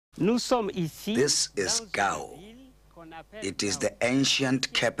This is Gao. It is the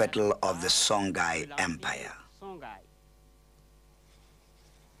ancient capital of the Songhai Empire.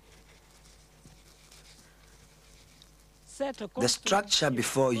 The structure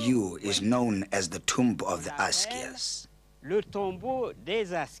before you is known as the Tomb of the Askias.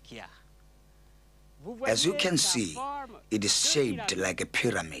 As you can see, it is shaped like a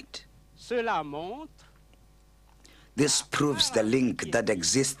pyramid. This proves the link that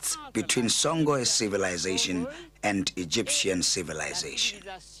exists between Songhai civilization and Egyptian civilization.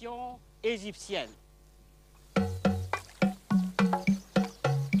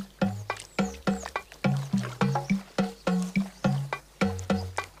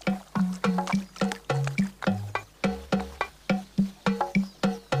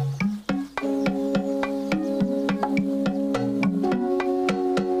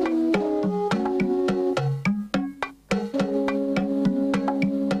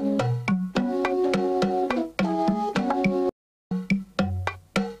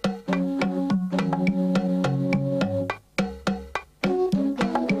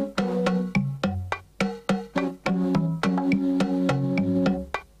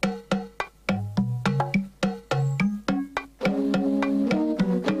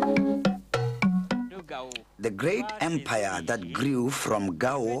 The great empire that grew from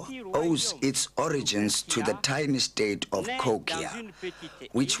Gao owes its origins to the tiny state of Kokia,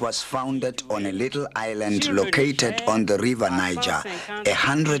 which was founded on a little island located on the river Niger,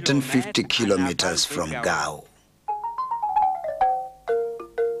 150 kilometers from Gao.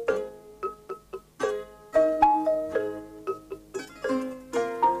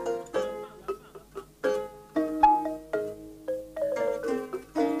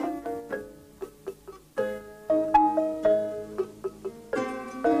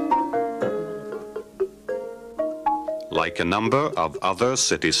 Like a number of other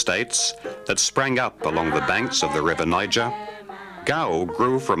city-states that sprang up along the banks of the river Niger, Gao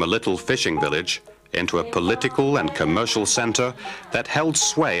grew from a little fishing village into a political and commercial center that held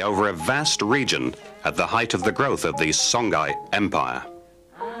sway over a vast region at the height of the growth of the Songhai Empire.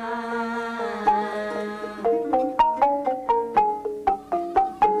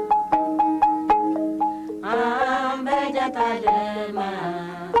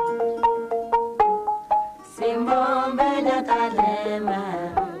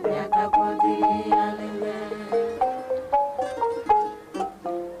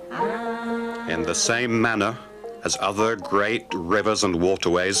 In the same manner as other great rivers and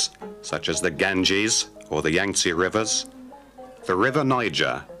waterways, such as the Ganges or the Yangtze rivers, the river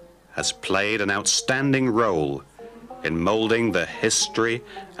Niger has played an outstanding role in molding the history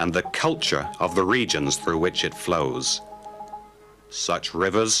and the culture of the regions through which it flows. Such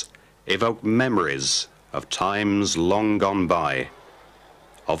rivers evoke memories of times long gone by,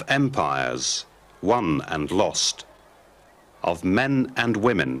 of empires won and lost, of men and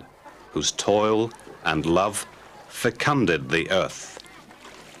women whose toil and love fecunded the earth.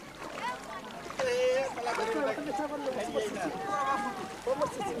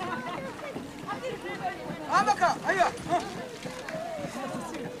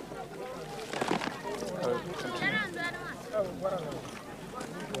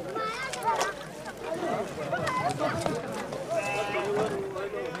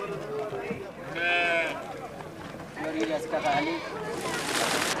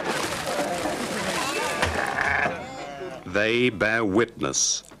 They bear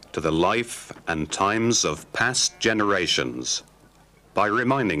witness to the life and times of past generations by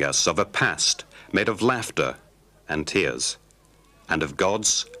reminding us of a past made of laughter and tears, and of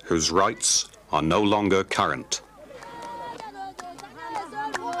gods whose rights are no longer current.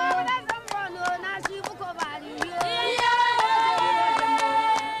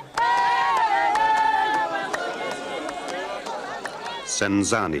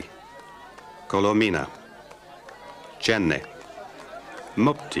 Senzani, Kolomina, Jenne,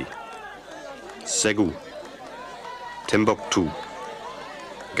 Mopti, Ségou, Timbuktu,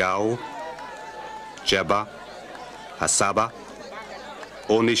 Gao, Djeba, Asaba,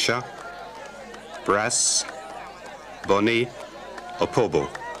 Onisha, Brass, Boni, Opobo.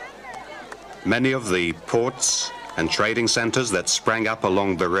 Many of the ports and trading centers that sprang up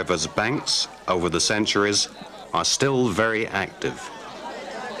along the river's banks over the centuries are still very active.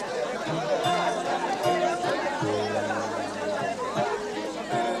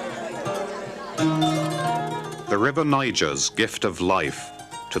 The river Niger's gift of life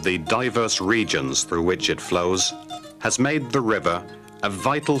to the diverse regions through which it flows has made the river a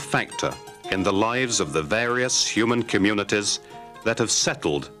vital factor in the lives of the various human communities that have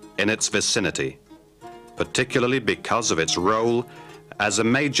settled in its vicinity, particularly because of its role as a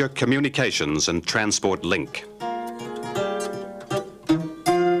major communications and transport link.